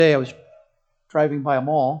Today I was driving by a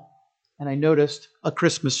mall and I noticed a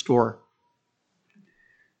Christmas store.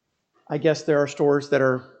 I guess there are stores that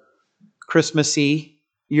are Christmassy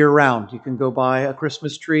year-round. You can go buy a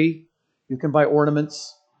Christmas tree, you can buy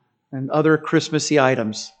ornaments and other Christmassy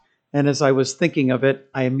items. And as I was thinking of it,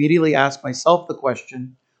 I immediately asked myself the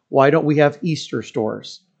question, why don't we have Easter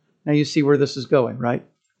stores? Now you see where this is going, right?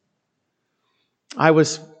 I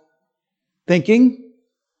was thinking,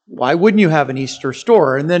 why wouldn't you have an Easter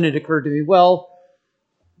store? And then it occurred to me, well,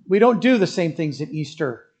 we don't do the same things at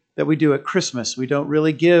Easter that we do at Christmas. We don't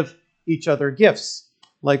really give each other gifts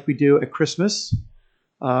like we do at Christmas.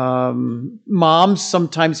 Moms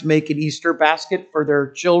sometimes make an Easter basket for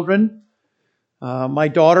their children. My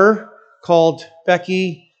daughter called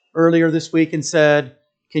Becky earlier this week and said,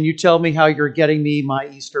 "Can you tell me how you're getting me my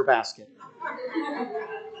Easter basket?"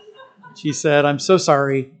 She said, "I'm so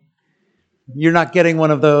sorry. You're not getting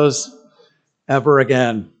one of those ever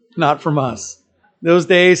again. Not from us. Those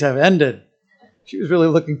days have ended." She was really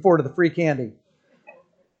looking forward to the free candy.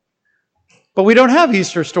 But we don't have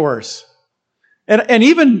Easter stores. And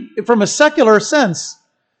even from a secular sense,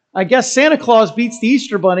 I guess Santa Claus beats the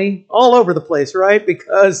Easter Bunny all over the place, right?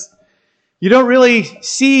 Because you don't really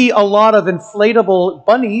see a lot of inflatable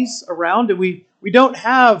bunnies around. And we don't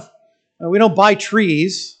buy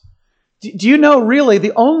trees. Do you know really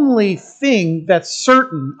the only thing that's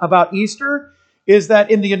certain about Easter is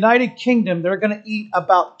that in the United Kingdom, they're going to eat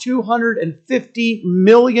about 250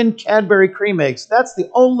 million Cadbury cream eggs. That's the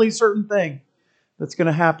only certain thing that's going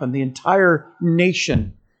to happen. The entire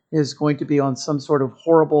nation is going to be on some sort of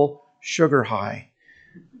horrible sugar high.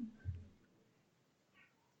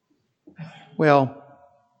 Well,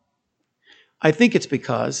 I think it's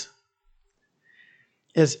because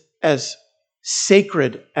as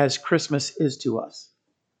sacred as Christmas is to us,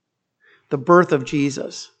 the birth of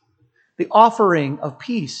Jesus, the offering of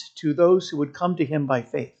peace to those who would come to him by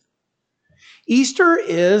faith, Easter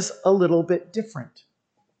is a little bit different.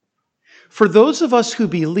 For those of us who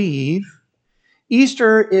believe,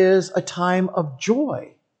 Easter is a time of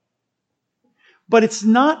joy. But it's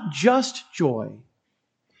not just joy.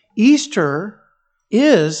 Easter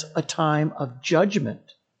is a time of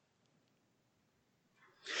judgment.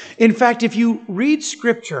 In fact, if you read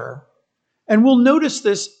Scripture, and we'll notice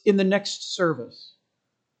this in the next service,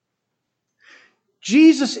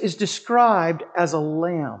 Jesus is described as a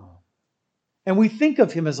lamb. And we think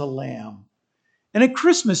of him as a lamb. And at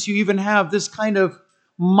Christmas, you even have this kind of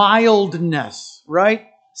mildness, right?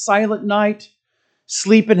 Silent night,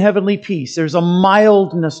 sleep in heavenly peace. There's a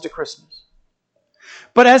mildness to Christmas.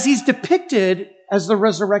 But as he's depicted as the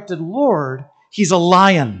resurrected Lord, he's a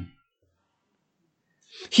lion.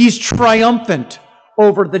 He's triumphant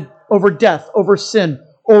over death, over sin,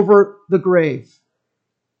 over the grave.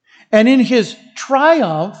 And in his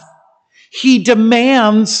triumph, he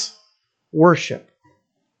demands worship.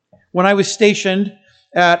 When I was stationed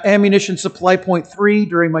at Ammunition Supply Point 3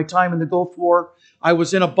 during my time in the Gulf War, I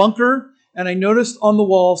was in a bunker and I noticed on the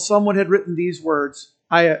wall someone had written these words.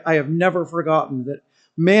 I have never forgotten that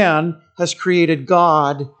man has created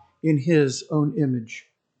God in his own image.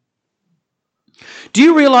 Do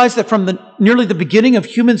you realize that from nearly the beginning of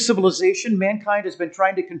human civilization, mankind has been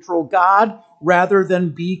trying to control God rather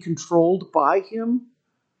than be controlled by him?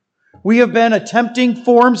 We have been attempting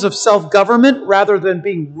forms of self-government rather than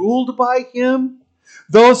being ruled by him.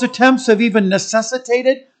 Those attempts have even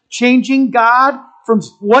necessitated changing God from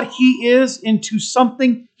what he is into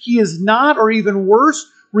something he is not, or even worse,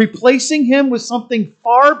 replacing him with something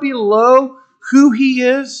far below who he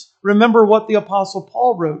is. Remember what the Apostle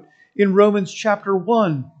Paul wrote in Romans chapter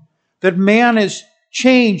 1, that man has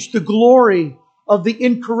changed the glory of the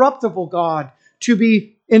incorruptible God to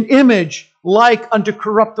be an image like unto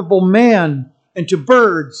corruptible man, and to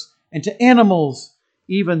birds, and to animals,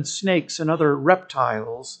 even snakes and other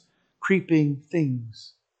reptiles, creeping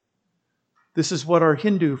things. This is what our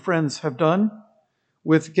Hindu friends have done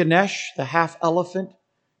with Ganesh, the half-elephant,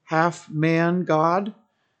 half-man god.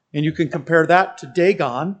 And you can compare that to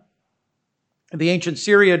Dagon, the ancient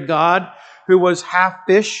Syrian god who was half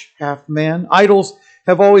fish, half man. Idols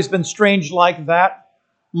have always been strange like that.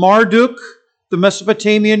 Marduk, the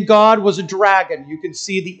Mesopotamian god, was a dragon. You can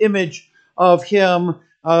see the image of him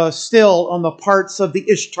still on the parts of the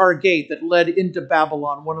Ishtar gate that led into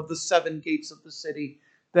Babylon, one of the 7 gates of the city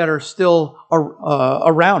that are still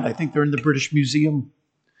around. I think they're in the British Museum.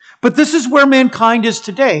 But this is where mankind is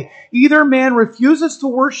today. Either man refuses to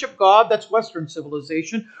worship God, that's Western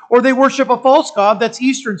civilization, or they worship a false god, that's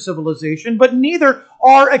Eastern civilization, but neither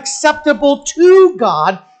are acceptable to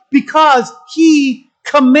God because he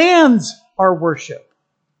commands our worship.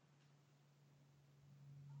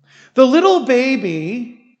 The little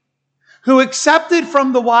baby who accepted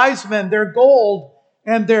from the wise men their gold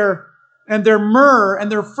and their myrrh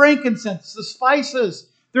and their frankincense, the spices,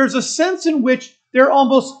 there's a sense in which they're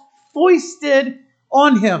almost foisted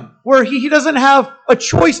on him, where he doesn't have a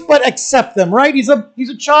choice but accept them, right? He's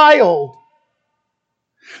a child.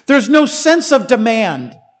 There's no sense of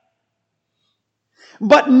demand.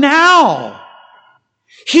 But now,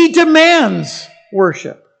 he demands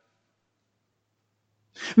worship.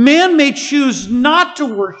 Man may choose not to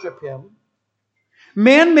worship him.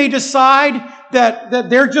 Man may decide that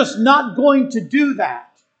they're just not going to do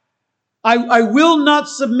that. I will not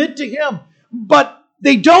submit to him. But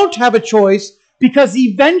they don't have a choice, because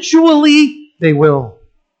eventually they will.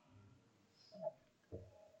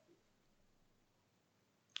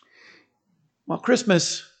 Well,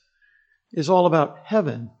 Christmas is all about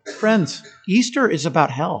heaven. Friends, Easter is about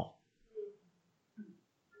hell.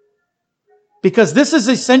 Because this is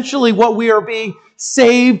essentially what we are being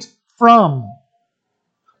saved from.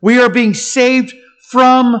 We are being saved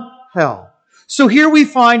from hell. So here we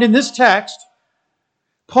find in this text,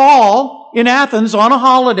 Paul in Athens on a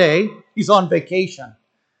holiday. He's on vacation.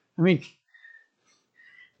 I mean,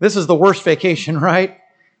 this is the worst vacation, right?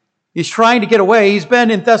 He's trying to get away. He's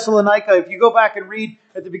been in Thessalonica. If you go back and read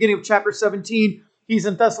at the beginning of chapter 17, he's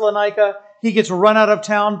in Thessalonica. He gets run out of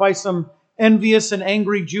town by some envious and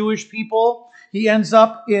angry Jewish people. He ends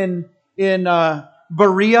up in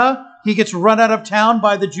Berea. He gets run out of town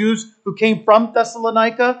by the Jews who came from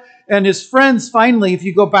Thessalonica. And his friends finally, if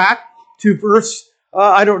you go back to verse,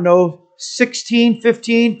 16,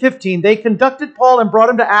 15, they conducted Paul and brought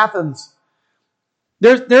him to Athens.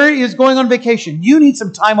 There he is going on vacation. You need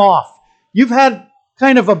some time off. You've had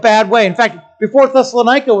kind of a bad way. In fact, before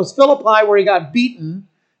Thessalonica was Philippi, where he got beaten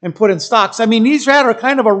and put in stocks. I mean, he's had a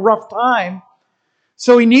kind of a rough time.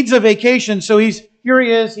 So he needs a vacation. So here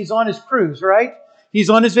he is. He's on his cruise, right? He's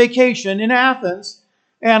on his vacation in Athens.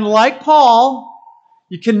 And like Paul,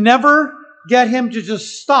 you can never get him to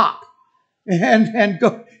just stop and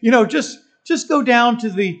go, just go down to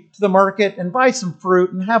the market and buy some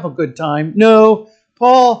fruit and have a good time. No,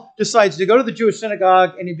 Paul decides to go to the Jewish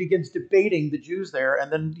synagogue, and he begins debating the Jews there.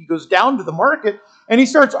 And then he goes down to the market and he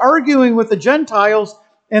starts arguing with the Gentiles,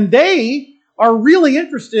 and they are really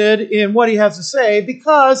interested in what he has to say,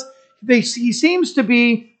 because he seems to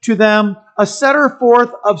be to them a setter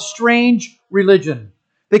forth of strange religion.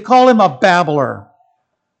 They call him a babbler.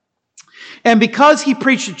 And because he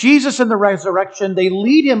preached Jesus and the resurrection, they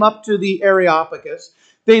lead him up to the Areopagus.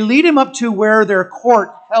 They lead him up to where their court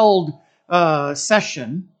held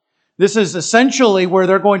session. This is essentially where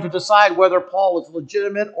they're going to decide whether Paul is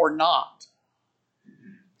legitimate or not.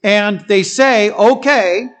 And they say,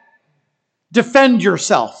 okay, defend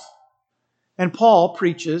yourself. And Paul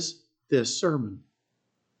preaches this sermon.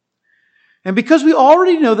 And because we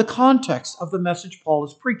already know the context of the message Paul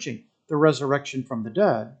is preaching, the resurrection from the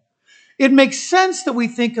dead, it makes sense that we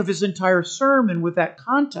think of his entire sermon with that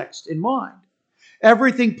context in mind.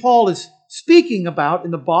 Everything Paul is speaking about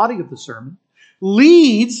in the body of the sermon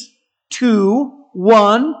leads to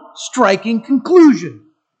one striking conclusion.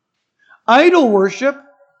 Idol worship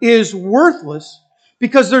is worthless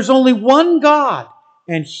because there's only one God,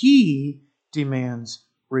 and he demands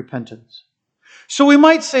repentance. So we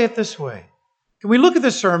might say it this way. Can we look at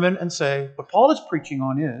this sermon and say, what Paul is preaching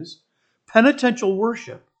on is penitential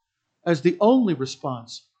worship as the only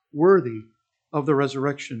response worthy of the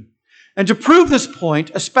resurrection. And to prove this point,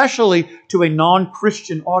 especially to a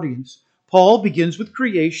non-Christian audience, Paul begins with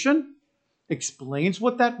creation, explains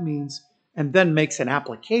what that means, and then makes an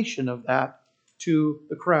application of that to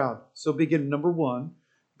the crowd. So begin number 1.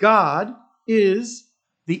 God is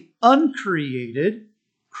the uncreated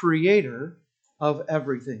creator of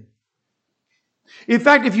everything. In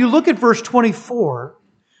fact, if you look at verse 24,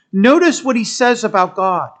 notice what he says about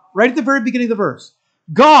God. Right at the very beginning of the verse.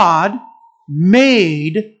 God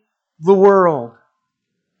made the world.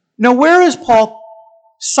 Now, where is Paul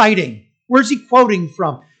citing? Where's he quoting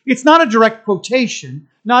from? It's not a direct quotation,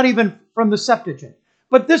 not even from the Septuagint.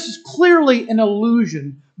 But this is clearly an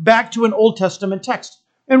allusion back to an Old Testament text.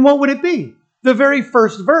 And what would it be? The very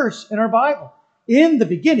first verse in our Bible. In the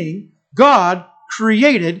beginning, God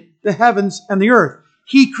created the heavens and the earth.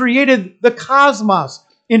 He created the cosmos.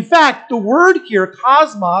 In fact, the word here,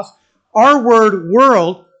 cosmos, our word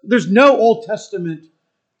world, there's no Old Testament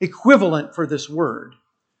equivalent for this word.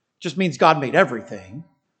 It just means God made everything.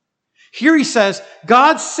 Here he says,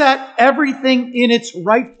 God set everything in its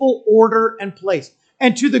rightful order and place.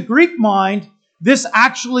 And to the Greek mind, this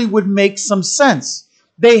actually would make some sense.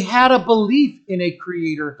 They had a belief in a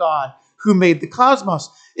creator God who made the cosmos.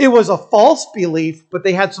 It was a false belief, but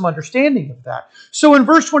they had some understanding of that. So in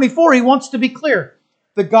verse 24, he wants to be clear.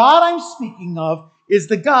 The God I'm speaking of is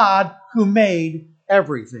the God who made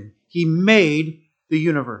everything. He made the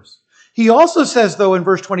universe. He also says, though, in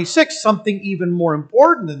verse 26, something even more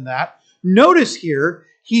important than that. Notice here,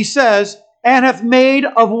 he says, and hath made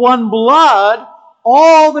of one blood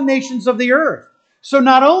all the nations of the earth. So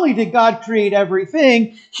not only did God create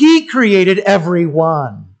everything, he created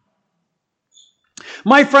everyone.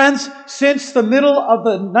 My friends, since the middle of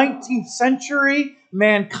the 19th century,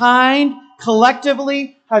 mankind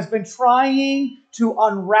collectively has been trying to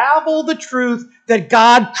unravel the truth that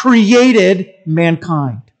God created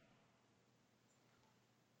mankind.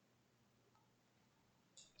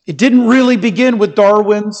 It didn't really begin with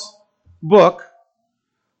Darwin's book.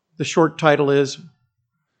 The short title is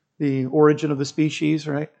The Origin of the Species,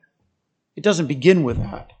 right? It doesn't begin with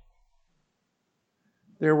that.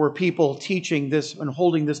 There were people teaching this and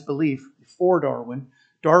holding this belief before Darwin.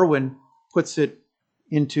 Darwin puts it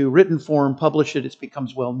into written form, published it, it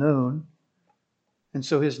becomes well known. And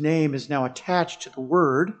so his name is now attached to the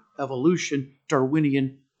word evolution,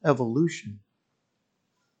 Darwinian evolution.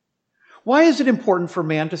 Why is it important for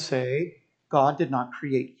man to say God did not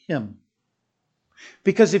create him?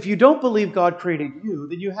 Because if you don't believe God created you,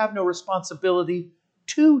 then you have no responsibility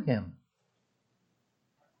to him.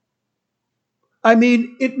 I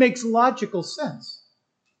mean, it makes logical sense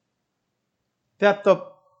that the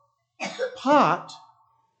pot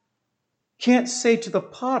can't say to the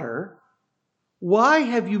potter, why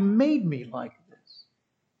have you made me like this?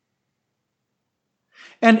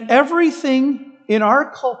 And everything in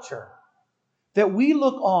our culture that we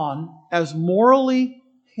look on as morally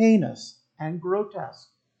heinous and grotesque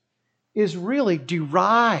is really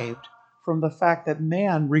derived from the fact that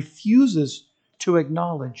man refuses to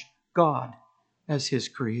acknowledge God as his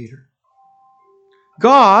creator.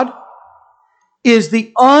 God is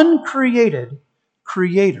the uncreated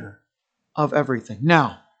creator of everything.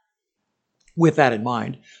 Now, with that in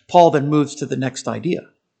mind, Paul then moves to the next idea.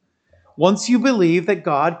 Once you believe that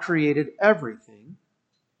God created everything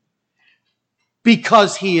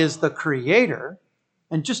because he is the creator,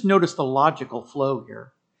 and just notice the logical flow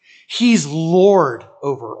here, he's Lord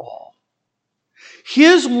over all.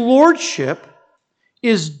 His lordship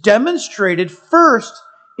is demonstrated first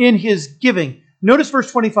in his giving. Notice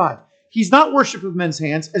verse 25. He's not worshipped with men's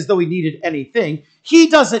hands as though he needed anything. He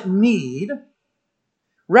doesn't need.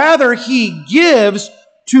 Rather, he gives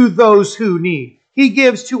to those who need. He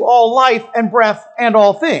gives to all life and breath and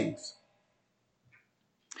all things.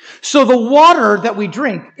 So the water that we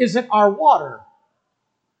drink isn't our water.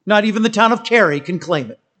 Not even the town of Cary can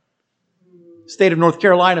claim it. State of North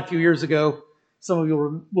Carolina a few years ago, some of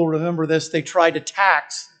you will remember this, they tried to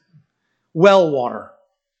tax well water.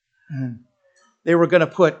 They were going to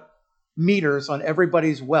put meters on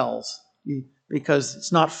everybody's wells because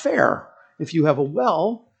it's not fair. If you have a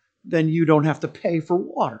well, then you don't have to pay for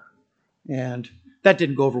water. And that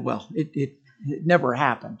didn't go over well. It never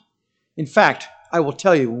happened. In fact, I will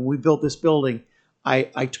tell you, when we built this building,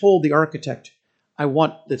 I told the architect,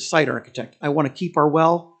 the site architect, I want to keep our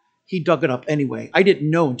well. He dug it up anyway. I didn't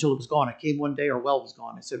know until it was gone. I came one day, our well was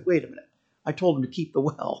gone. I said, wait a minute. I told him to keep the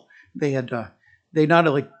well. They not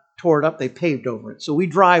only tore it up, they paved over it. So we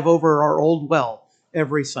drive over our old well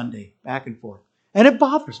every Sunday, back and forth. And it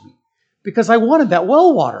bothers me because I wanted that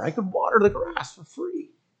well water. I could water the grass for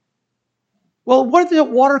free. Well, where did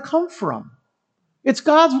that water come from? It's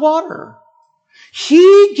God's water.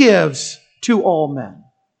 He gives to all men.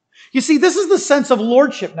 You see, this is the sense of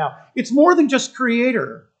lordship now. It's more than just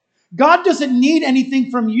creator. God doesn't need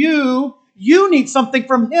anything from you. You need something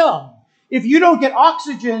from him. If you don't get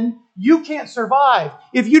oxygen, you can't survive.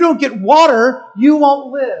 If you don't get water, you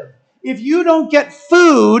won't live. If you don't get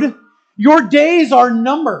food, your days are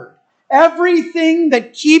numbered. Everything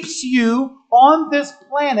that keeps you on this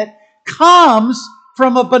planet comes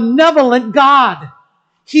from a benevolent God.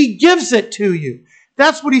 He gives it to you.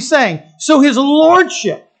 That's what he's saying. So his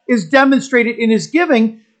lordship is demonstrated in his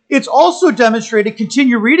giving. It's also demonstrated,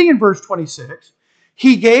 continue reading in verse 26.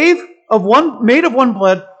 He made of one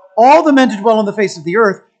blood, all the men to dwell on the face of the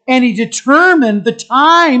earth, and he determined the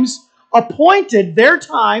times appointed, their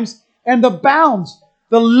times, and the bounds,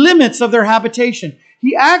 the limits of their habitation.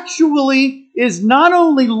 He actually is not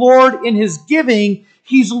only Lord in his giving,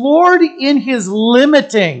 he's Lord in his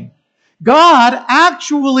limiting. God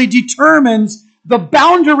actually determines the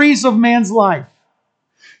boundaries of man's life.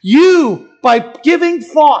 You, by giving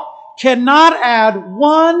thought, cannot add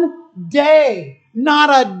one day, not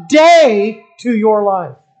a day, to your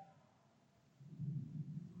life.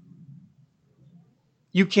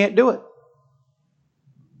 You can't do it.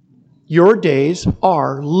 Your days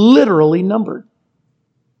are literally numbered.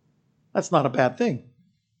 That's not a bad thing.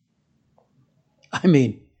 I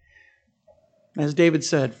mean, as David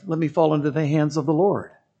said, let me fall into the hands of the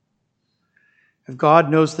Lord. If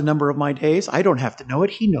God knows the number of my days, I don't have to know it.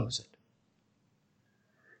 He knows it.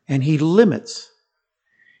 And He limits.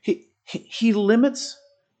 He limits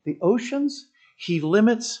the oceans. He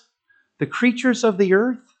limits the creatures of the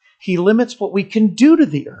earth. He limits what we can do to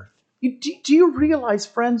the earth. Do you realize,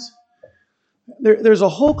 friends, there's a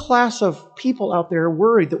whole class of people out there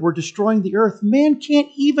worried that we're destroying the earth. Man can't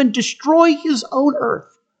even destroy his own earth.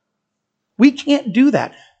 We can't do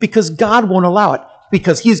that because God won't allow it,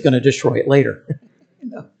 because He's going to destroy it later.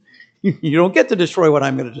 You don't get to destroy what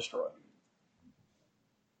I'm going to destroy.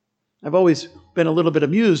 I've always been a little bit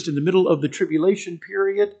amused. In the middle of the tribulation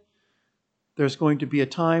period, there's going to be a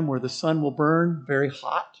time where the sun will burn very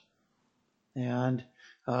hot, and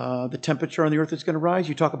the temperature on the earth is going to rise.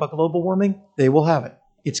 You talk about global warming, they will have it.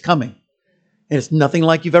 It's coming. And it's nothing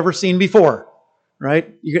like you've ever seen before,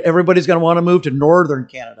 right? Everybody's going to want to move to northern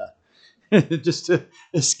Canada just to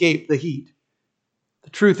escape the heat. The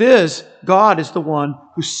truth is, God is the one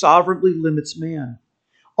who sovereignly limits man.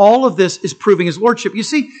 All of this is proving His lordship. You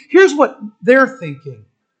see, here's what they're thinking.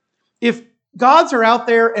 If gods are out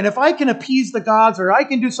there, and if I can appease the gods, or I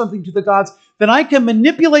can do something to the gods, then I can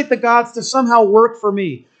manipulate the gods to somehow work for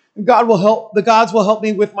me. The gods will help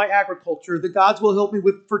me with my agriculture. The gods will help me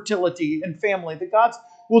with fertility and family. The gods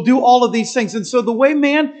will do all of these things. And so the way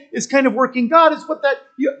man is kind of working God is what that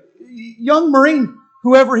young Marine,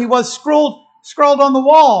 whoever he was, scrawled on the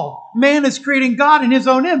wall. Man is creating God in his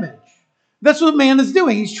own image. That's what man is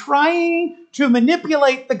doing. He's trying to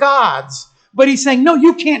manipulate the gods. But he's saying, no,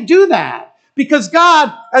 you can't do that. Because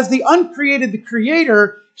God, as the uncreated, the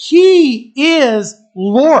creator, He is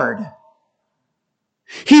Lord.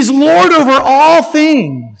 He's Lord over all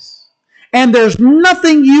things. And there's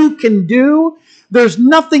nothing you can do. There's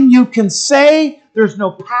nothing you can say. There's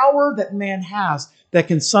no power that man has that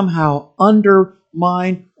can somehow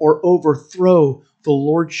undermine or overthrow the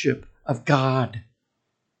lordship of God.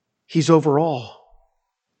 He's over all.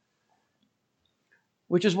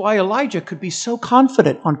 Which is why Elijah could be so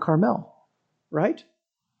confident on Carmel, right?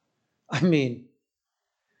 I mean,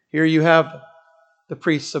 here you have the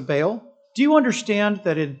priests of Baal. Do you understand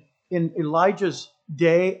that in Elijah's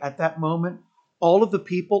day, at that moment, all of the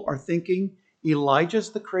people are thinking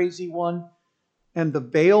Elijah's the crazy one, and the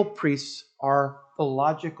Baal priests are the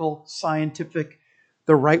logical, scientific,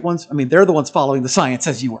 the right ones? I mean, they're the ones following the science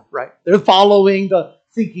as you were, right? They're following the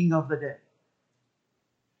thinking of the day.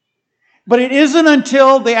 But it isn't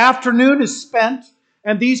until the afternoon is spent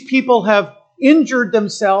and these people have injured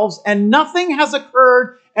themselves and nothing has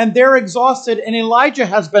occurred and they're exhausted and Elijah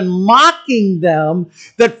has been mocking them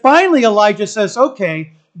that finally Elijah says,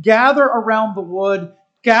 okay, gather around the wood,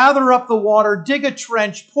 gather up the water, dig a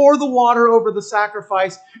trench, pour the water over the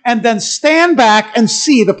sacrifice, and then stand back and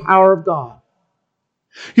see the power of God.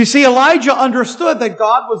 You see, Elijah understood that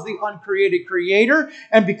God was the uncreated creator,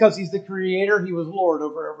 and because He's the creator, He was Lord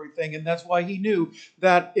over everything. And that's why he knew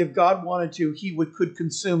that if God wanted to, He could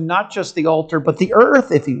consume not just the altar, but the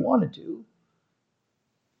earth if He wanted to.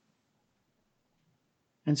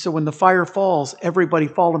 And so when the fire falls, everybody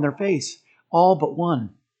fall on their face, all but one.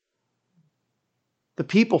 The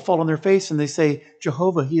people fall on their face and they say,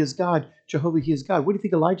 Jehovah, He is God. Jehovah, He is God. What do you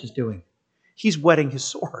think Elijah's doing? He's whetting his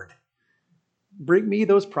sword. Bring me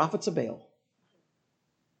those prophets of Baal.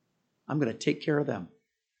 I'm going to take care of them.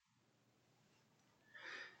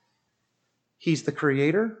 He's the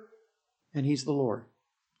creator and He's the Lord.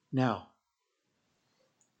 Now,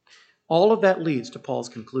 all of that leads to Paul's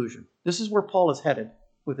conclusion. This is where Paul is headed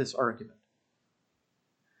with this argument.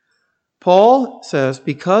 Paul says,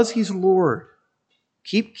 because He's Lord,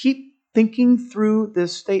 keep thinking through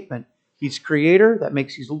this statement. He's creator, that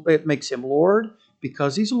makes Him Lord.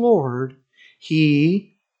 Because He's Lord,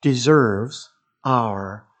 He deserves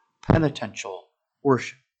our penitential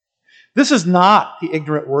worship. This is not the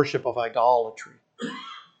ignorant worship of idolatry.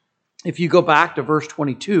 If you go back to verse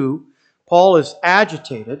 22, Paul is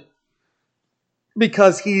agitated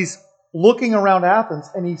because he's looking around Athens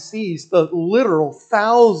and he sees the literal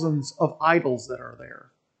thousands of idols that are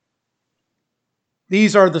there.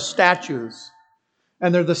 These are the statues,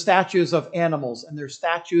 and they're the statues of animals, and they're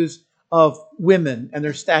statues of women, and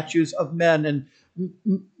they're statues of men, and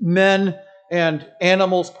men and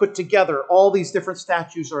animals put together. All these different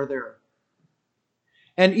statues are there.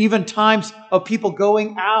 And even times of people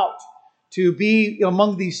going out to be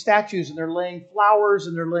among these statues, and they're laying flowers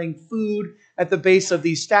and they're laying food at the base of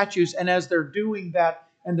these statues. And as they're doing that,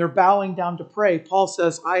 and they're bowing down to pray, Paul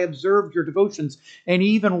says, I observed your devotions. And he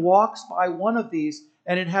even walks by one of these,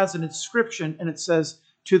 and it has an inscription, and it says,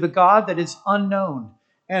 to the God that is unknown.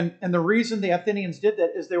 And the reason the Athenians did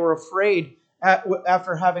that is they were afraid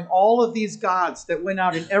after having all of these gods that went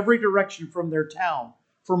out in every direction from their town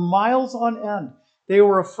for miles on end. They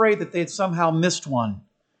were afraid that they'd somehow missed one.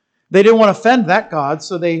 They didn't want to offend that God,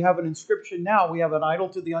 so they have an inscription now. We have an idol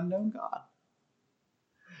to the unknown God.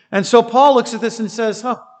 And so Paul looks at this and says,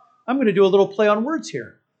 I'm going to do a little play on words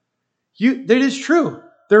here. That is true.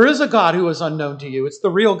 There is a God who is unknown to you. It's the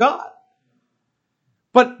real God.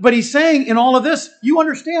 But he's saying in all of this, you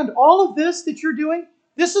understand, all of this that you're doing,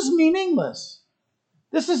 this is meaningless.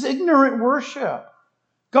 This is ignorant worship.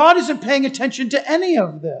 God isn't paying attention to any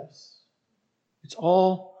of this. It's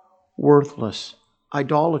all worthless.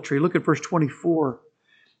 Idolatry. Look at verse 24.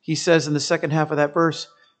 He says in the second half of that verse,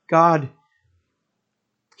 God,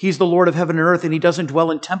 He's the Lord of heaven and earth, and He doesn't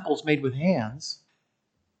dwell in temples made with hands.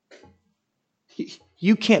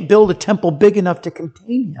 You can't build a temple big enough to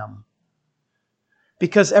contain Him.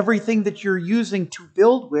 Because everything that you're using to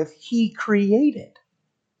build with, He created.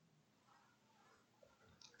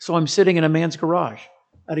 So I'm sitting in a man's garage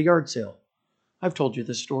at a yard sale. I've told you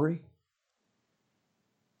this story.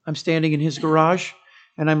 I'm standing in his garage,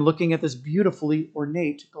 and I'm looking at this beautifully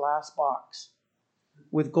ornate glass box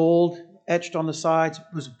with gold etched on the sides.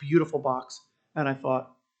 It was a beautiful box. And I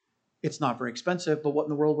thought, it's not very expensive, but what in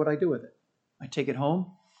the world would I do with it? I take it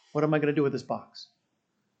home. What am I going to do with this box?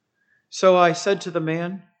 So I said to the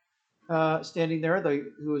man standing there,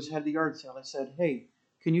 who had the yard sale, I said, hey,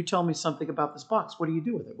 can you tell me something about this box? What do you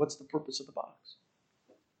do with it? What's the purpose of the box?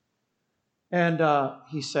 And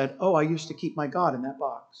he said, I used to keep my God in that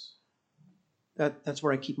box. That's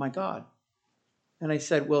where I keep my God. And I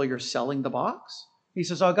said, well, you're selling the box? He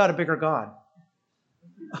says, I got a bigger God.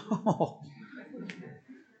 Oh,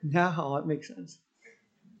 now that makes sense.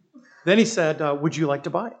 Then he said, would you like to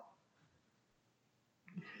buy it?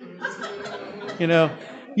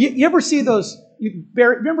 You ever see those,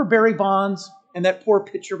 remember Barry Bonds and that poor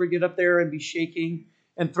pitcher would get up there and be shaking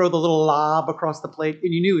and throw the little lob across the plate,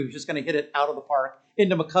 and you knew he was just going to hit it out of the park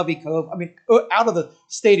into McCovey Cove. I mean, out of the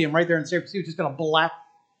stadium right there in San Francisco. He was just going to blast.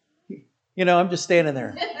 I'm just standing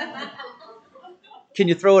there. Can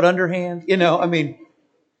you throw it underhand?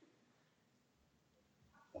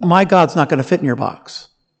 My God's not going to fit in your box.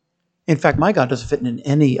 In fact, my God doesn't fit in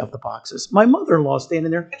any of the boxes. My mother-in-law is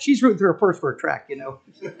standing there. She's rooting through her purse for a track,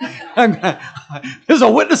 There's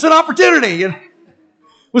a witness and opportunity. It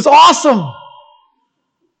was awesome.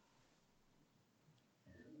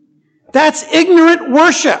 That's ignorant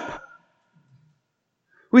worship.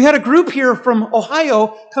 We had a group here from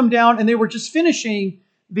Ohio come down, and they were just finishing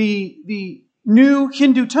the new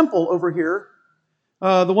Hindu temple over here,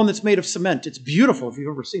 the one that's made of cement. It's beautiful if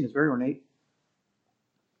you've ever seen it. It's very ornate.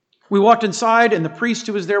 We walked inside, and the priest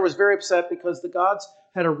who was there was very upset because the gods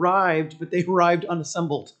had arrived, but they arrived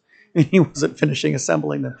unassembled, and he wasn't finishing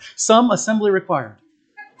assembling them. Some assembly required.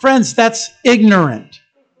 Friends, that's ignorant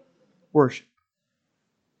worship.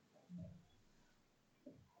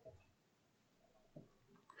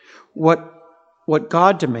 What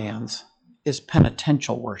God demands is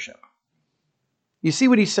penitential worship. You see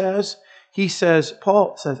what he says?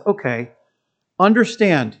 Paul says, okay,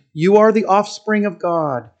 understand, you are the offspring of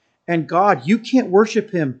God, and God, you can't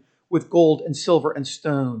worship Him with gold and silver and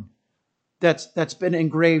stone. That's been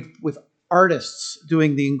engraved with artists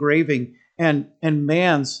doing the engraving, and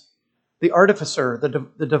man's, the artificer,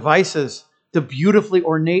 the devices, the beautifully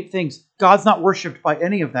ornate things. God's not worshipped by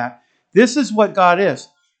any of that. This is what God is.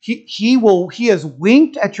 He has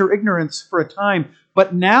winked at your ignorance for a time,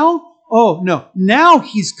 but now, now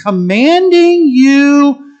He's commanding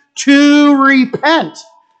you to repent.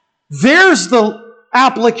 There's the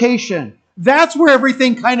application. That's where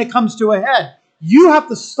everything kind of comes to a head. You have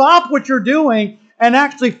to stop what you're doing and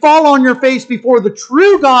actually fall on your face before the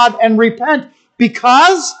true God and repent,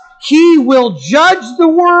 because He will judge the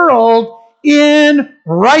world in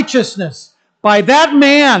righteousness by that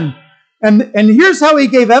man. And here's how He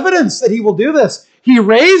gave evidence that He will do this. He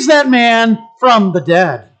raised that man from the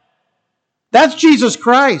dead. That's Jesus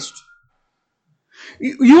Christ.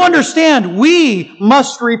 You understand, we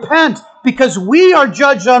must repent because we are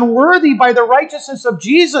judged unworthy by the righteousness of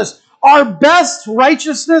Jesus. Our best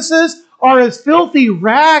righteousnesses are as filthy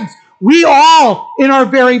rags. We all, in our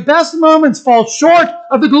very best moments, fall short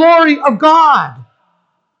of the glory of God.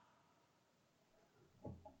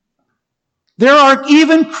 There are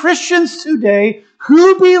even Christians today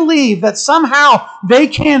who believe that somehow they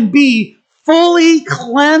can be fully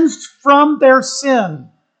cleansed from their sin.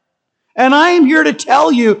 And I am here to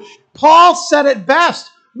tell you, Paul said it best.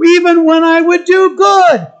 Even when I would do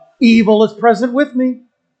good, evil is present with me.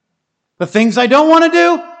 The things I don't want to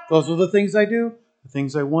do, those are the things I do. The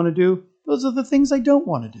things I want to do, those are the things I don't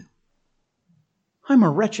want to do. I'm a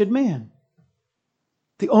wretched man.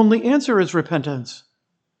 The only answer is repentance.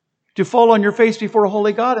 To fall on your face before a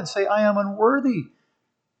holy God and say, I am unworthy.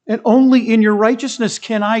 And only in your righteousness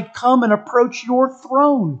can I come and approach your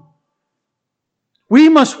throne. We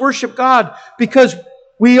must worship God because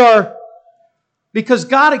God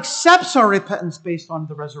accepts our repentance based on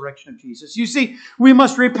the resurrection of Jesus. You see, we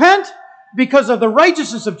must repent because of the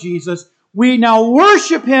righteousness of Jesus. We now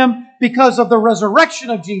worship Him because of the resurrection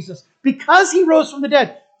of Jesus. Because He rose from the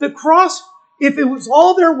dead. The cross, if it was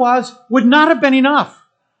all there was, would not have been enough.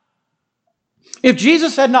 If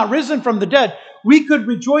Jesus had not risen from the dead, we could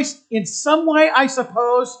rejoice in some way, I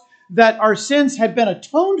suppose, that our sins had been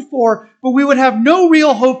atoned for, but we would have no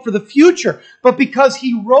real hope for the future. But because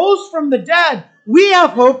He rose from the dead, we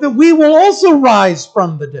have hope that we will also rise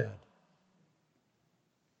from the dead.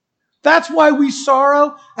 That's why we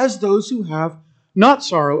sorrow as those who have, not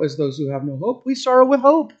sorrow as those who have no hope. We sorrow with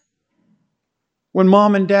hope. When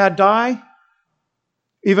mom and dad die,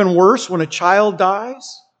 even worse, when a child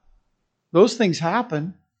dies, those things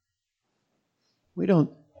happen. We don't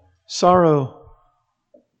sorrow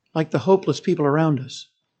like the hopeless people around us.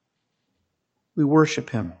 We worship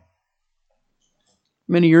Him.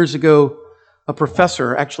 Many years ago, a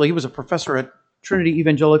professor, actually he was a professor at Trinity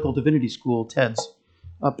Evangelical Divinity School, TEDS,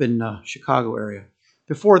 up in Chicago area.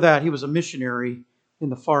 Before that, he was a missionary in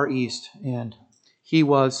the Far East, and he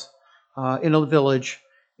was in a village,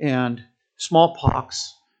 and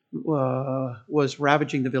smallpox was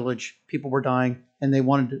ravaging the village. People were dying, and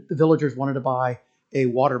the villagers wanted to buy a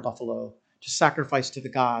water buffalo to sacrifice to the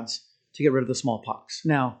gods to get rid of the smallpox.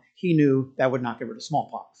 Now, he knew that would not get rid of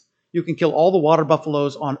smallpox. You can kill all the water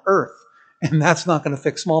buffaloes on earth, and that's not going to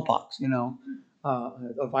fix smallpox.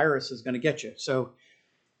 A virus is going to get you. So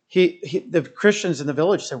the Christians in the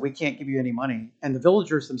village said, we can't give you any money. And the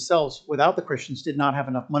villagers themselves, without the Christians, did not have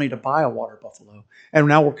enough money to buy a water buffalo. And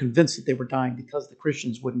now we're convinced that they were dying because the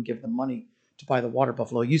Christians wouldn't give them money to buy the water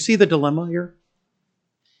buffalo. You see the dilemma here?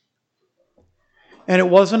 And it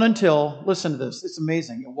wasn't until, listen to this, it's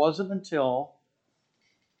amazing. It wasn't until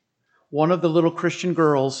one of the little Christian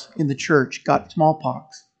girls in the church got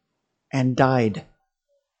smallpox and died.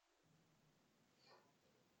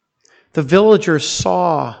 The villagers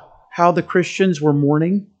saw how the Christians were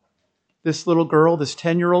mourning this little girl, this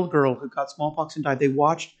 10-year-old girl who got smallpox and died. They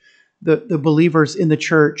watched the believers in the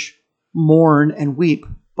church mourn and weep,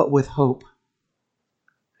 but with hope.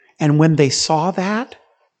 And when they saw that,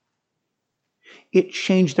 it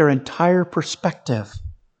changed their entire perspective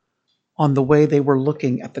on the way they were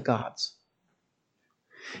looking at the gods.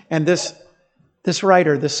 And this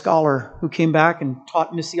writer, this scholar who came back and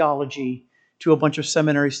taught missiology to a bunch of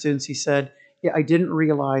seminary students, he said, I didn't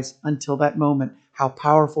realize until that moment how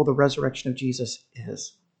powerful the resurrection of Jesus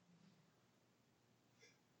is.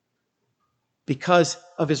 Because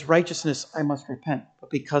of His righteousness, I must repent.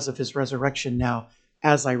 But because of His resurrection now,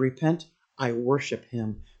 as I repent, I worship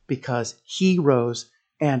Him because He rose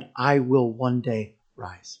and I will one day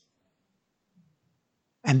rise.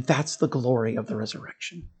 And that's the glory of the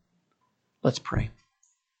resurrection. Let's pray.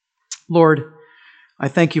 Lord, I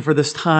thank You for this time.